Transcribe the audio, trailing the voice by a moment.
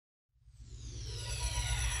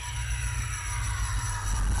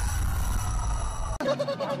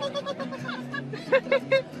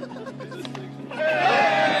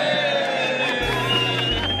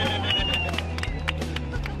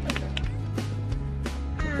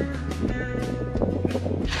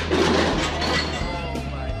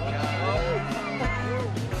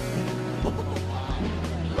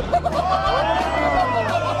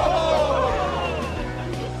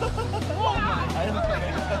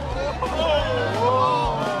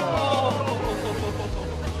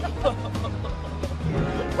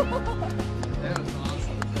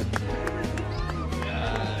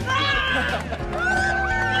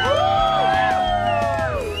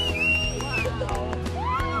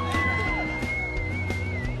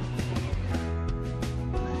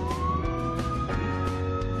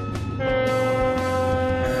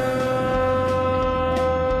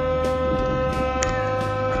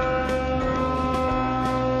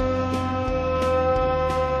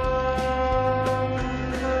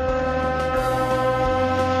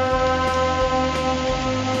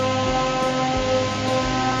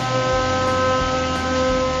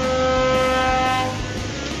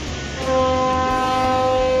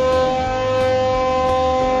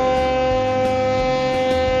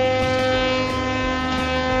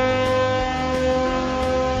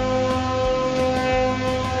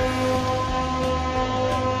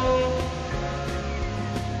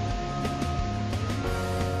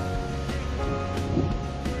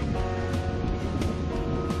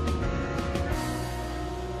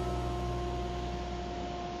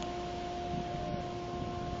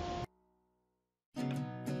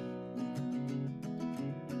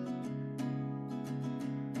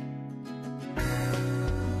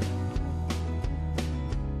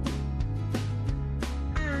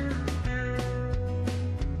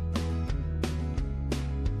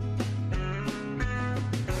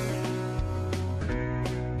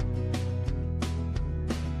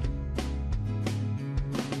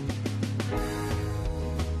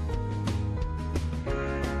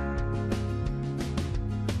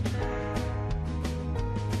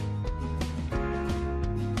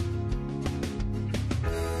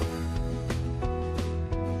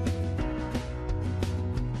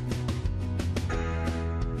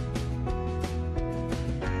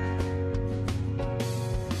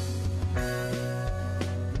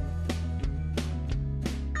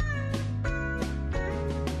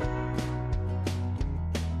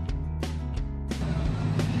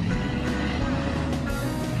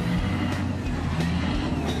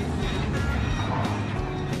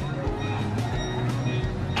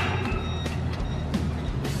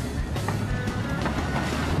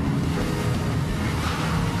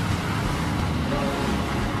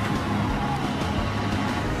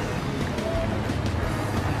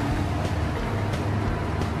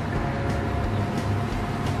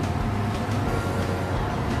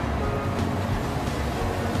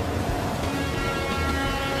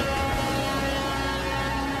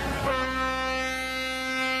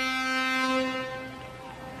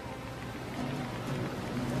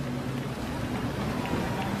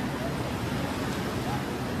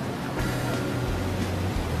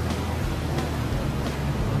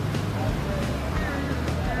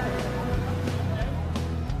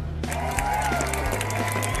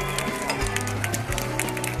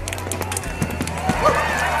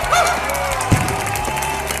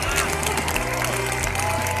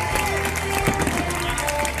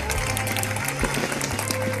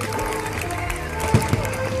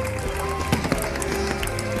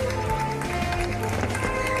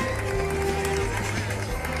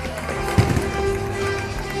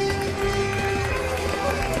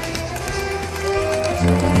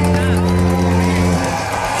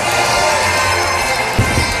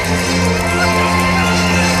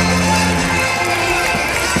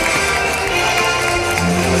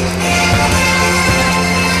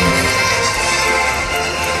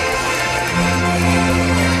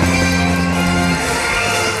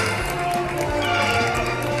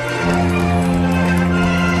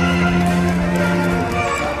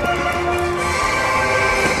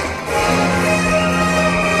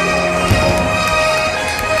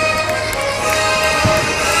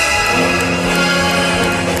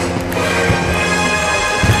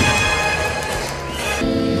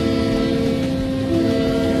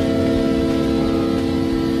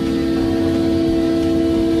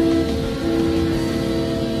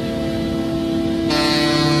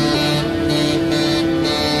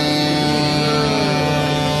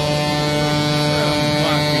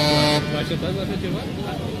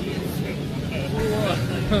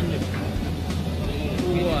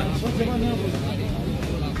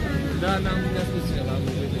Да, нам меня спустили, нам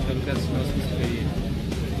только нас спустили.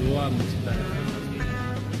 Ладно, читаем.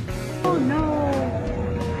 Oh no!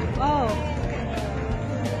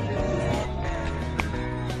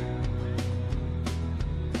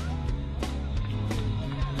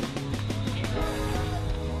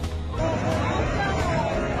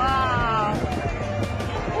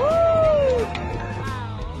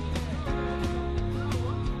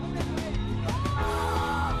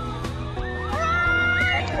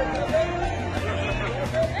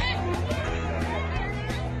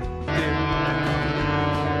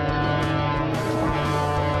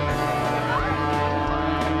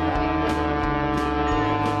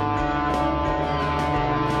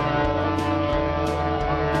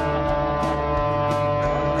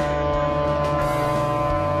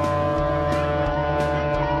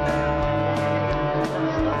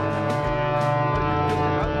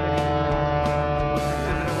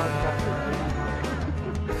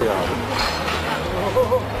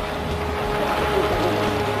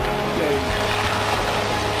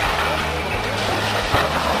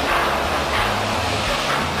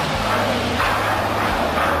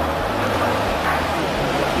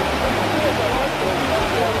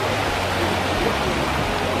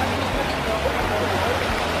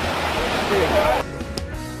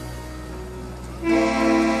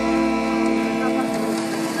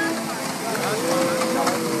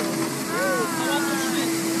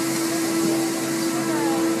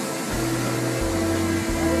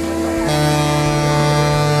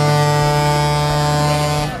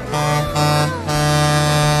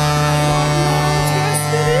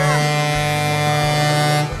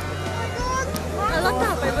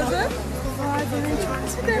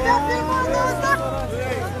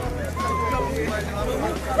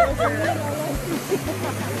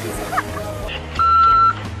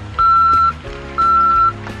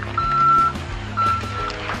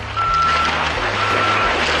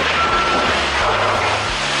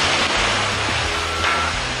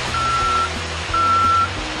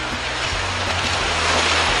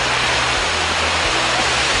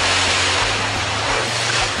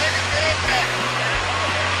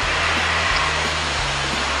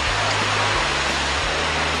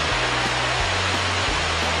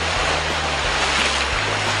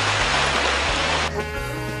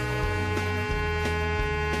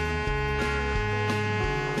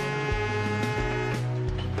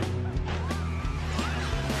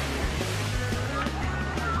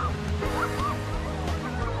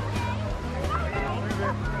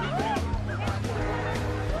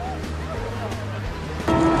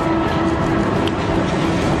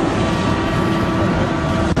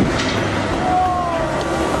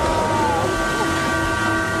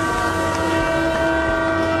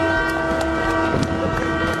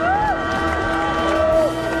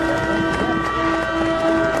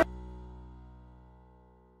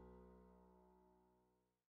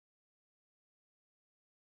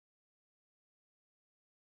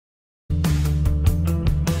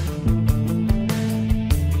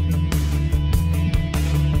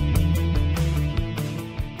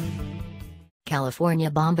 California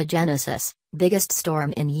bombogenesis, biggest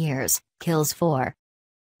storm in years, kills 4.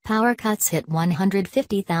 Power cuts hit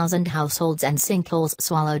 150,000 households and sinkholes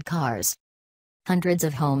swallowed cars. Hundreds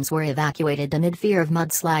of homes were evacuated amid fear of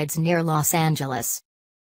mudslides near Los Angeles.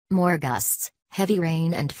 More gusts, heavy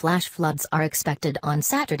rain and flash floods are expected on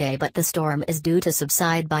Saturday, but the storm is due to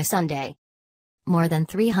subside by Sunday. More than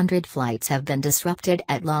 300 flights have been disrupted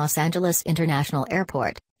at Los Angeles International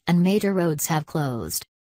Airport, and major roads have closed.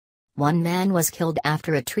 One man was killed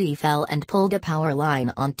after a tree fell and pulled a power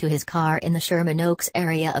line onto his car in the Sherman Oaks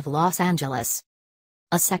area of Los Angeles.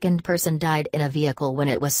 A second person died in a vehicle when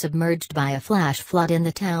it was submerged by a flash flood in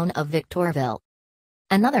the town of Victorville.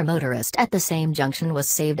 Another motorist at the same junction was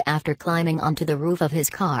saved after climbing onto the roof of his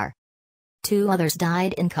car. 2 others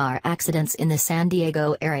died in car accidents in the San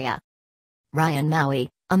Diego area. Ryan Maui,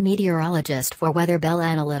 a meteorologist for Weather Bell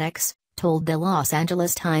Analytics, told the Los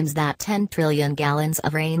Angeles Times that 10 trillion gallons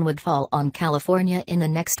of rain would fall on California in the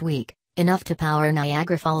next week, enough to power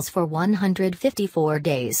Niagara Falls for 154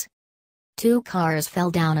 days. 2 cars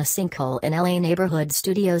fell down a sinkhole in LA neighborhood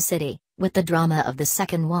Studio City, with the drama of the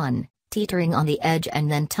second one, teetering on the edge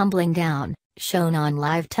and then tumbling down, shown on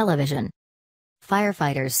live television.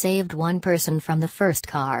 Firefighters saved one person from the first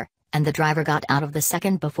car, and the driver got out of the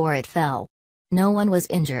second before it fell. No one was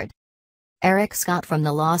injured. Eric Scott from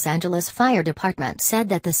the Los Angeles Fire Department said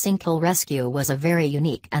that the sinkhole rescue was a very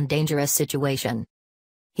unique and dangerous situation.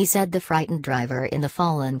 He said the frightened driver in the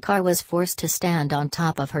fallen car was forced to stand on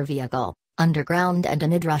top of her vehicle, underground and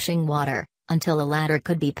amid rushing water, until a ladder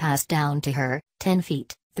could be passed down to her, 10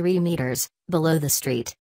 feet, 3 meters, below the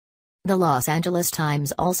street. The Los Angeles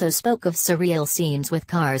Times also spoke of surreal scenes with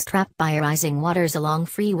cars trapped by rising waters along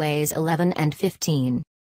freeways 11 and 15.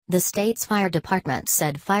 The state's fire department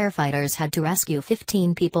said firefighters had to rescue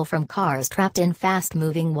 15 people from cars trapped in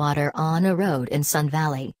fast-moving water on a road in Sun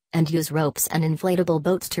Valley, and use ropes and inflatable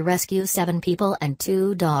boats to rescue 7 people and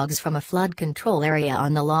 2 dogs from a flood control area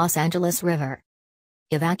on the Los Angeles River.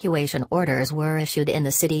 Evacuation orders were issued in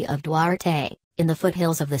the city of Duarte, in the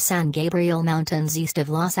foothills of the San Gabriel Mountains east of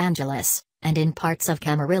Los Angeles, and in parts of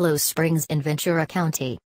Camarillo Springs in Ventura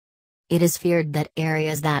County. It is feared that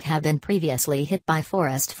areas that have been previously hit by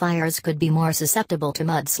forest fires could be more susceptible to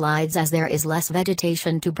mudslides as there is less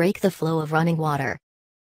vegetation to break the flow of running water.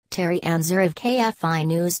 Terry Anzer of KFI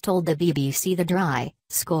News told the BBC the dry,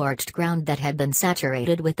 scorched ground that had been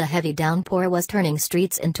saturated with the heavy downpour was turning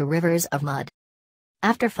streets into rivers of mud.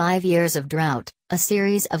 After 5 years of drought, a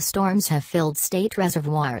series of storms have filled state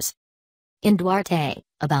reservoirs. In Duarte,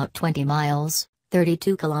 about 20 miles,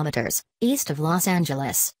 32 kilometers, east of Los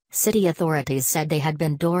Angeles, city authorities said they had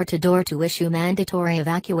been door-to-door to issue mandatory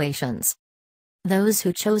evacuations. Those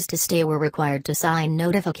who chose to stay were required to sign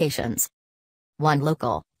notifications. One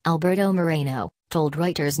local, Alberto Moreno, told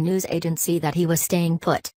Reuters news agency that he was staying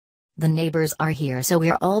put. "The neighbors are here, so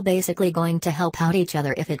we're all basically going to help out each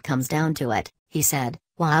other if it comes down to it," he said,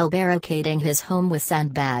 while barricading his home with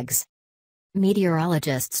sandbags.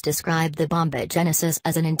 Meteorologists describe the bombogenesis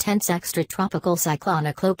as an intense extratropical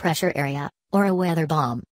cyclonic low-pressure area, or a weather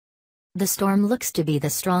bomb. The storm looks to be the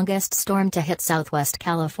strongest storm to hit Southwest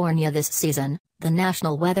California this season, the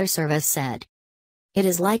National Weather Service said. It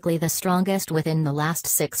is likely the strongest within the last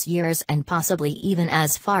 6 years and possibly even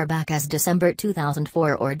as far back as December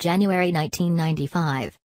 2004 or January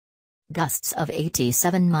 1995. Gusts of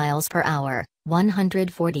 87 miles per hour,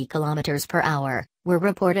 140 kilometers per hour, were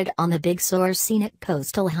reported on the Big Sur Scenic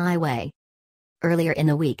Coastal Highway. Earlier in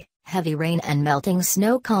the week, heavy rain and melting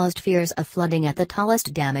snow caused fears of flooding at the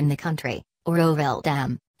tallest dam in the country, Oroville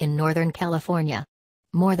Dam, in Northern California.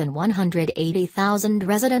 More than 180,000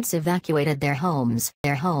 residents evacuated their homes.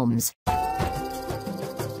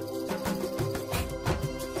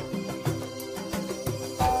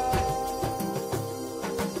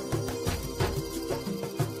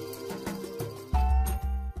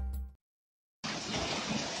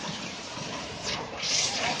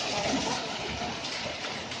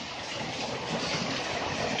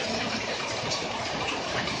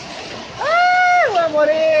 ¡Ay, voy a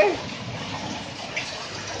morir!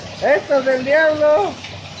 ¡Esto es del diablo!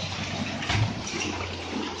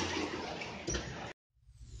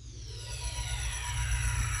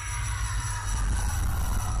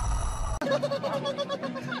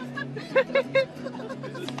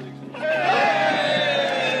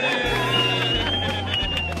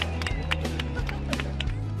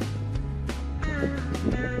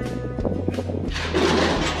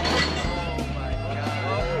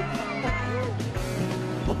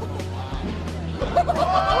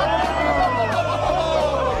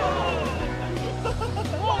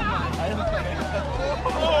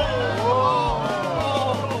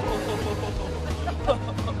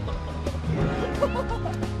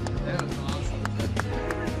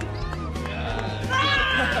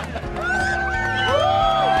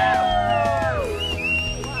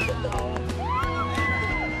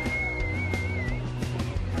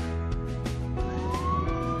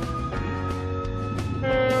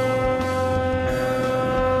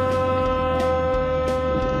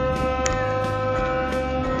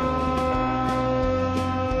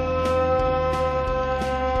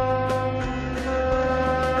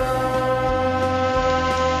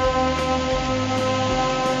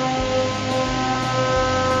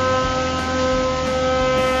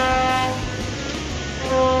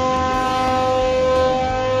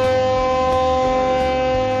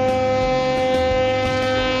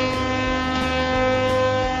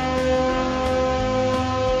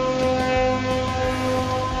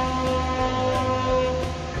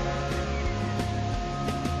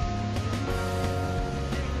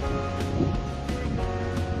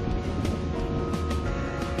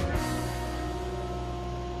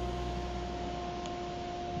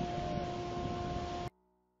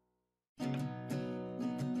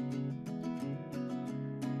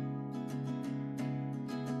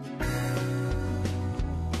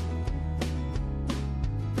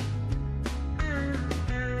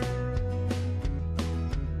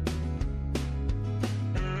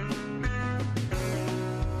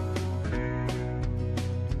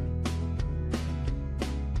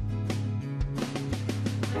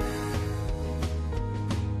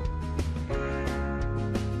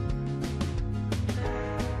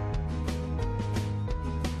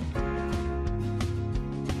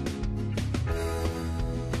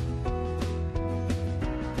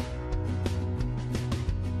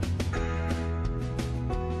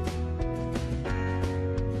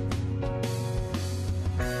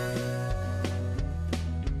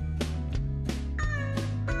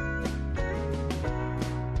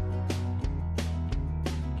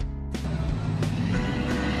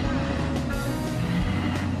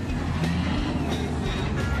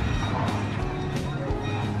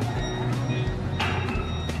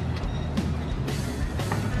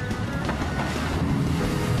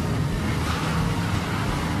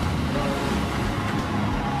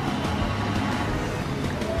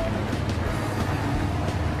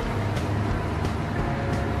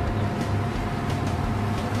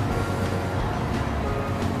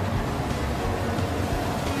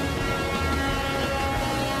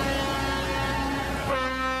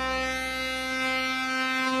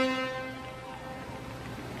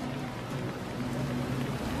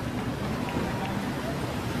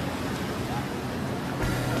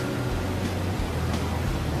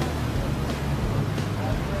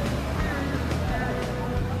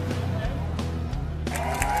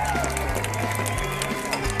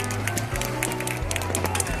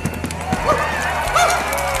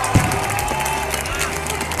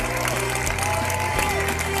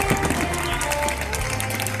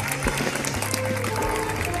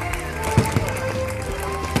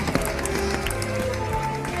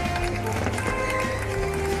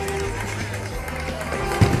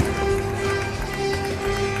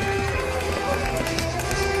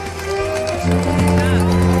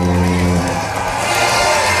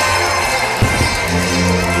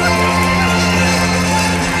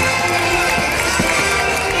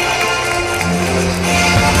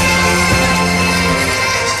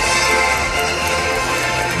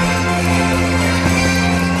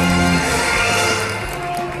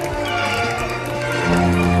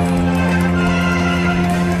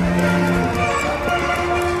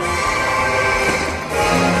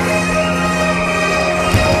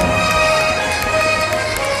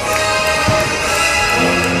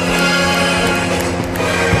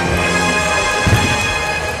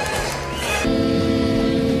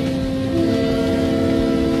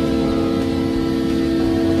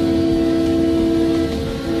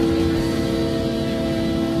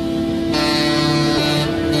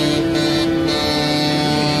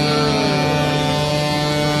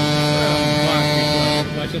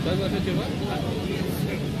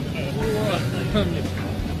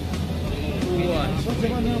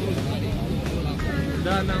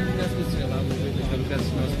 não tinha spustinga lá, eu não quero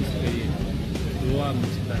ensinar spustinga aí. Eu amo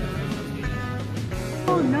citar.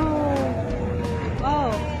 Oh no!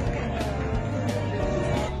 Oh!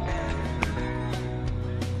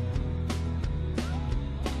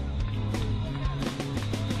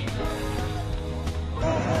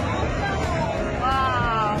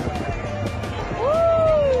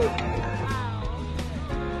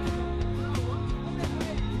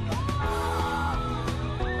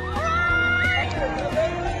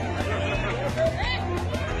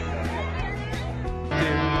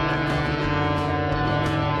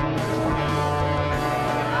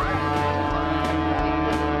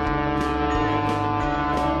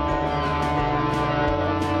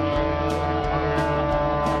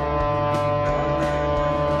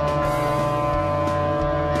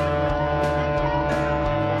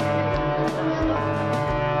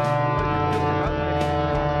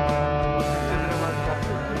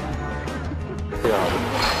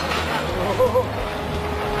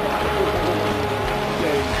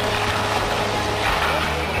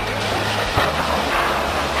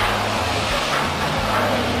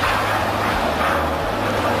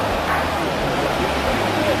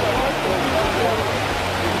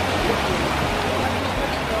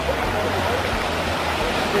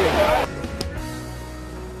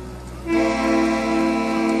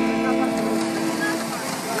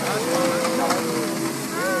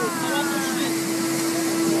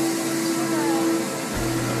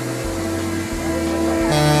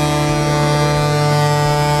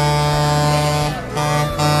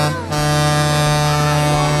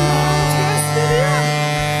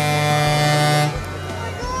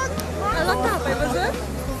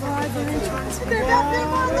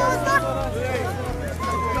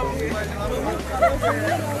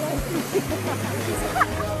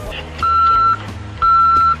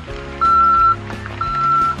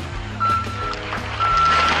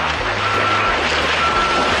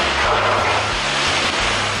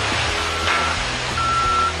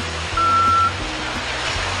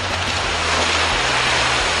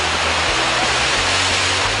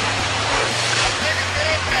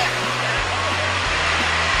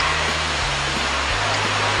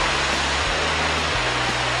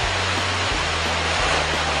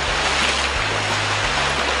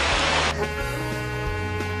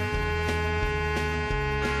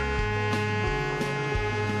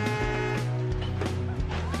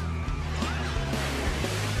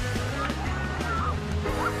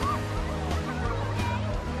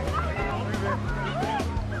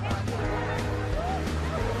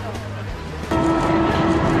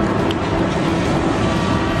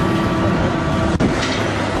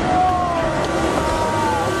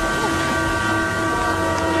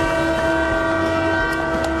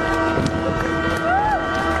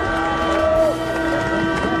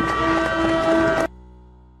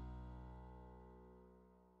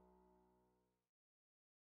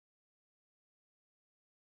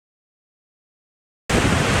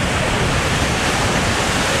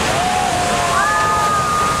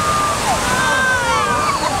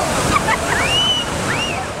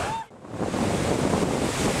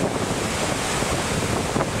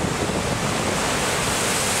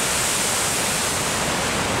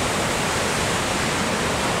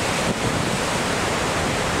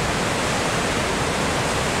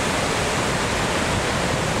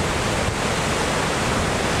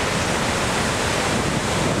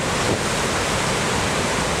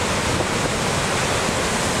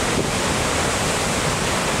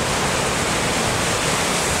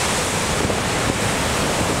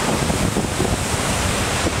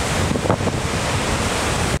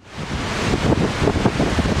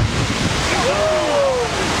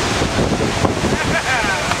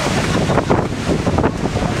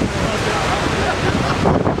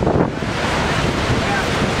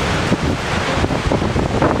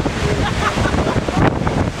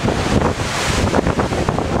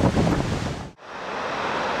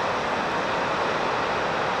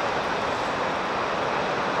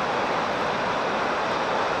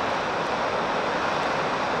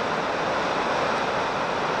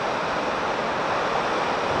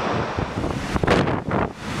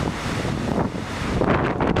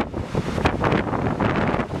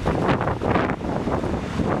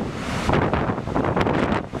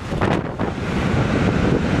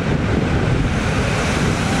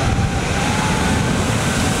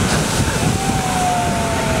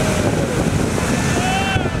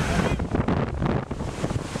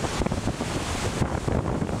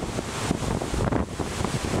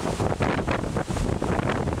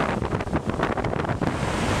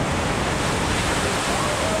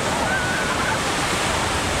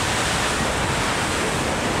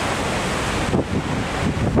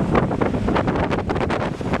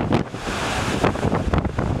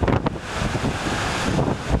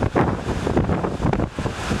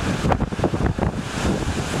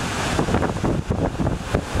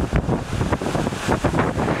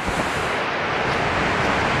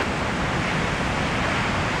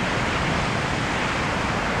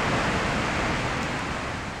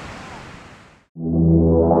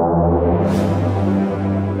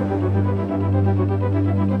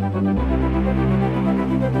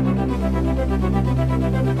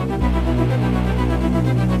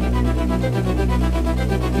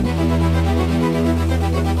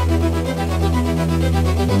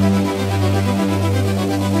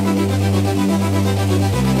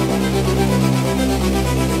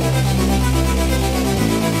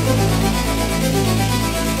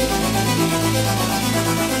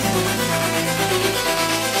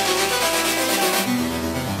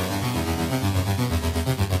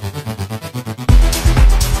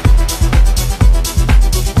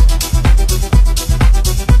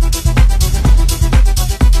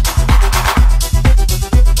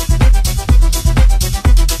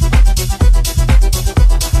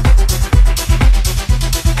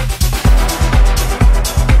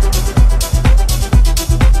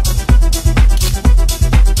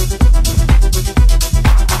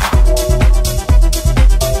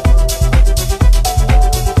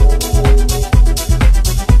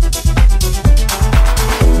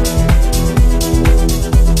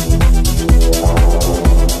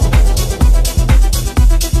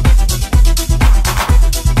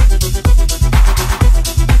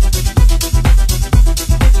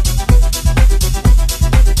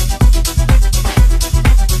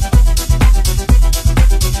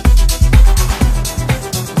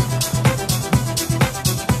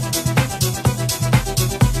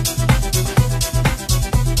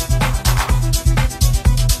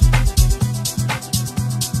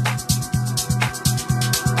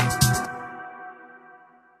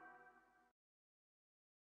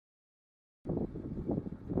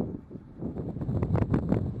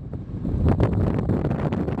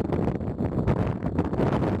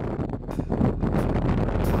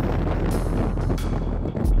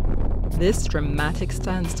 This dramatic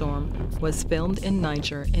sandstorm was filmed in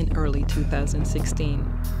Niger in early 2016.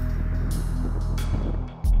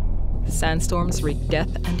 Sandstorms wreak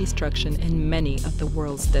death and destruction in many of the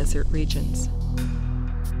world's desert regions.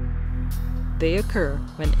 They occur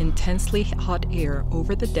when intensely hot air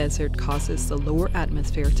over the desert causes the lower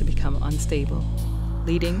atmosphere to become unstable,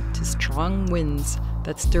 leading to strong winds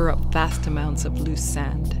that stir up vast amounts of loose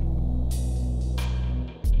sand.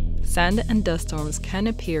 Sand and dust storms can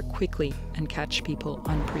appear quickly and catch people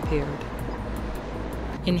unprepared.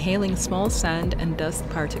 Inhaling small sand and dust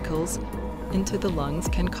particles into the lungs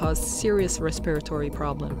can cause serious respiratory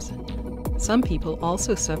problems. Some people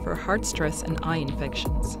also suffer heart stress and eye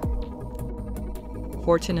infections.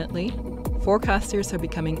 Fortunately, forecasters are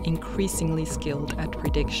becoming increasingly skilled at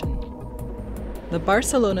prediction. The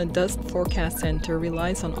Barcelona Dust Forecast Center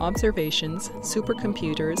relies on observations,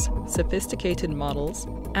 supercomputers, sophisticated models,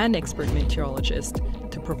 and expert meteorologists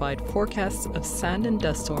to provide forecasts of sand and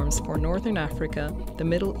dust storms for Northern Africa, the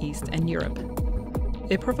Middle East, and Europe.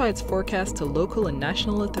 It provides forecasts to local and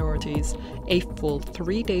national authorities a full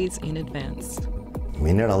 3 days in advance.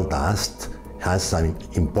 Mineral dust has an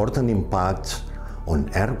important impact on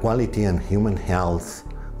air quality and human health,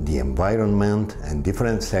 the environment, and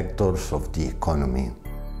different sectors of the economy.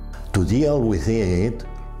 To deal with it,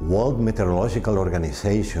 World Meteorological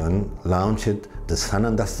Organization launched the Sun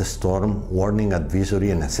and Dust Storm Warning Advisory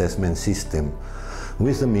and Assessment System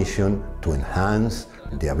with the mission to enhance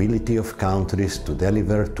the ability of countries to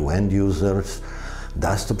deliver to end users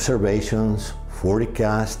dust observations,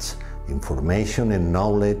 forecasts, information and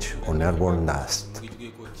knowledge on airborne dust.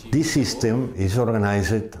 This system is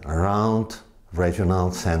organized around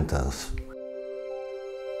regional centers.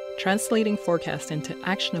 Translating forecasts into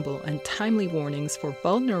actionable and timely warnings for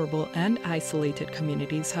vulnerable and isolated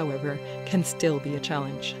communities, however, can still be a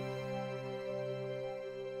challenge.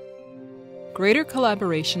 Greater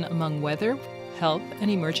collaboration among weather, health, and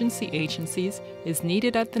emergency agencies is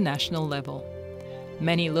needed at the national level.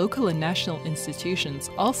 Many local and national institutions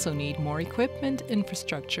also need more equipment,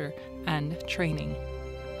 infrastructure, and training.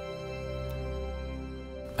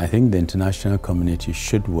 I think the international community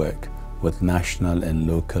should work with national and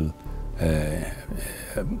local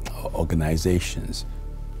organizations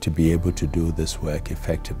to be able to do this work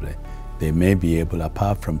effectively. They may be able,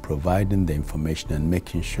 apart from providing the information and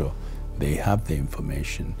making sure they have the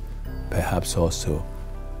information, perhaps also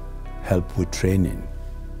help with training,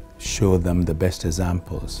 show them the best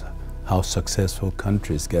examples, how successful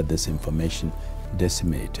countries get this information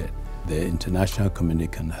disseminated. The international community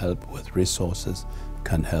can help with resources,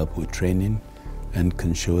 can help with training, and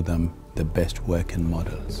can show them the best working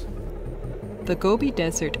models. The Gobi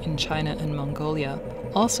Desert in China and Mongolia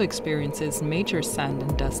also experiences major sand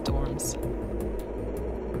and dust storms.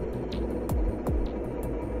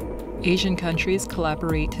 Asian countries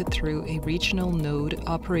collaborated through a regional node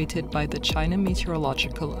operated by the China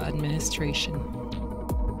Meteorological Administration.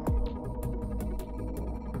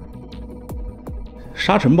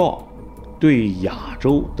 沙尘暴对亚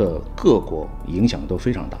洲的各国影响都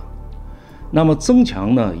非常大。那么增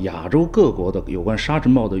强呢亚洲各国的有关沙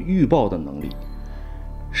尘暴的预报的能力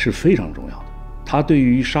是非常重要的，它对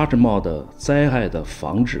于沙尘暴的灾害的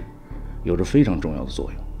防治有着非常重要的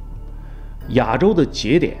作用。亚洲的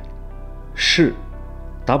节点是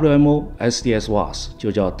WMO SDS-WAS，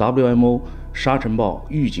 就叫 WMO 沙尘暴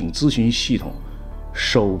预警咨询系统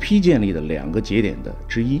首批建立的2个节点的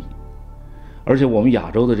之一。而且我们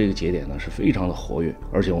亚洲的这个节点呢是非常的活跃，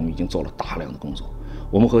而且我们已经做了大量的工作。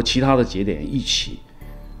我们和其他的节点一起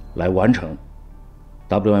来完成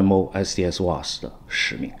WMO SDS-WAS 的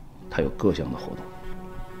使命，它有各项的活动。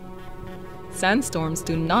Sandstorms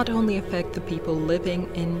do not only affect the people living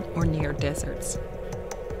in or near deserts.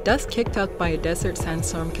 Dust kicked out by a desert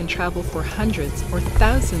sandstorm can travel for hundreds or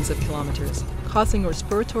thousands of kilometers, causing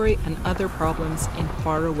respiratory and other problems in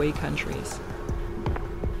faraway countries.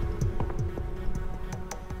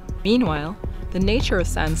 Meanwhile, the nature of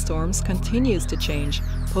sandstorms continues to change,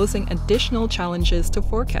 posing additional challenges to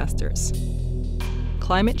forecasters.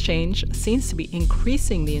 Climate change seems to be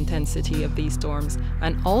increasing the intensity of these storms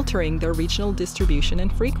and altering their regional distribution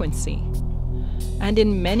and frequency. And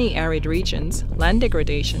in many arid regions, land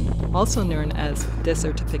degradation, also known as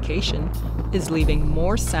desertification, is leaving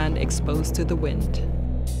more sand exposed to the wind.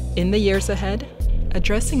 In the years ahead,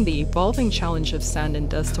 addressing the evolving challenge of sand and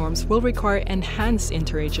dust storms will require enhanced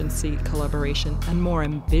interagency collaboration and more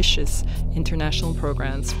ambitious international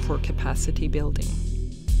programs for capacity building.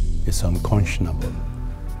 It's unconscionable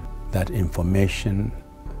that information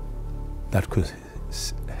that could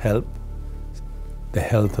help the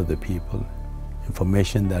health of the people,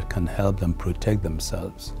 information that can help them protect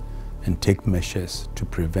themselves and take measures to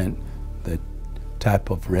prevent the type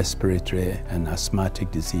of respiratory and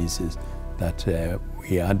asthmatic diseases that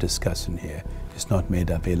we are discussing here is not made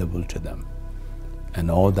available to them. And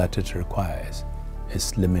all that it requires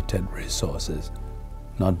is limited resources,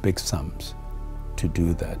 not big sums, to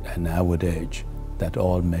do that. And I would urge that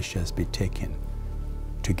all measures be taken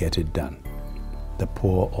to get it done. The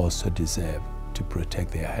poor also deserve to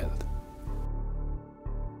protect their health.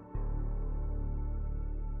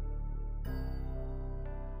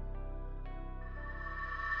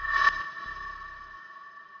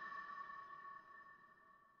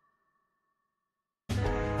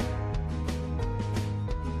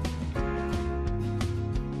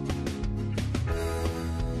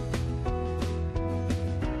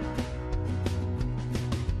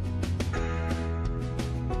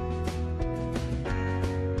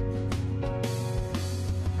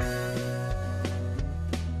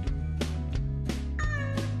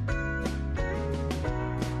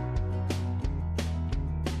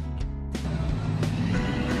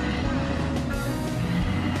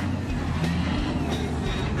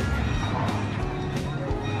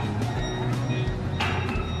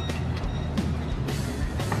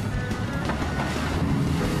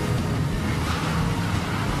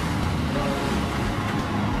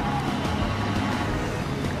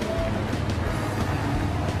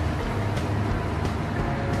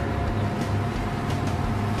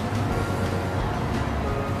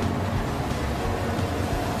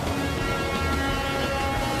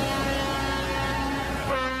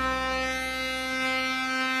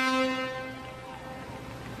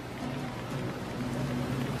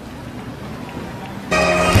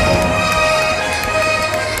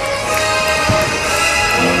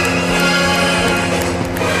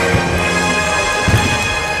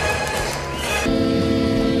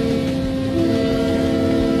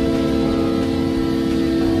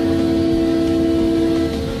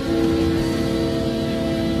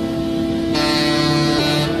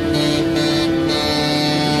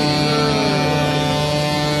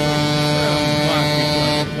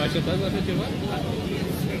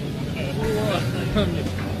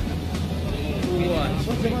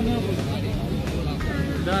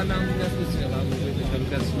 Да, нам не спустила,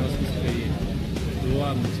 только с нас спустили.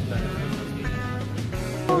 Ладно, читаю.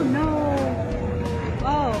 Oh no.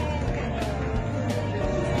 Oh.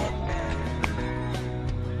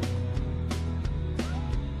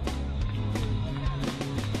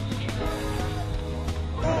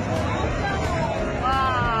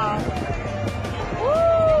 Wow. Woo.